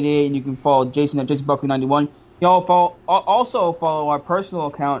BigBadBruins88, and you can follow Jason at JasonBuckley91. You also follow our personal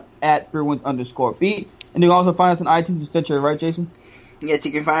account at Bruins_beat. And you can also find us on iTunes and Stitcher, right, Jason? Yes,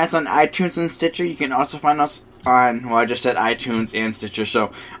 you can find us on iTunes and Stitcher. You can also find us on, I just said iTunes and Stitcher.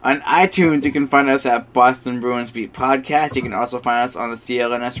 So, on iTunes, you can find us at Boston Bruins Beat Podcast. You can also find us on the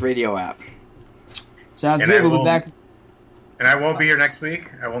CLNS radio app. Sounds good. We'll be back. And I won't be here next week.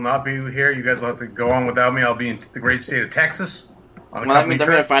 I will not be here. You guys will have to go on without me. I'll be in the great state of Texas. Well, that means I'm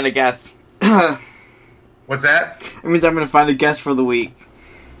going to find a guest. What's that? It means I'm going to find a guest for the week.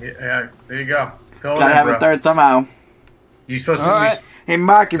 Yeah, there you go. Gotta have a third somehow. You supposed to... Right. Hey,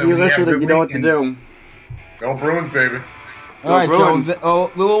 Mark, if you're listening, you know what to do. Go Bruins, baby. All right,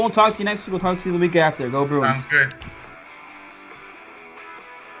 Joe. We won't talk to you next week. We'll talk to you the week after. Go Bruins. Sounds good.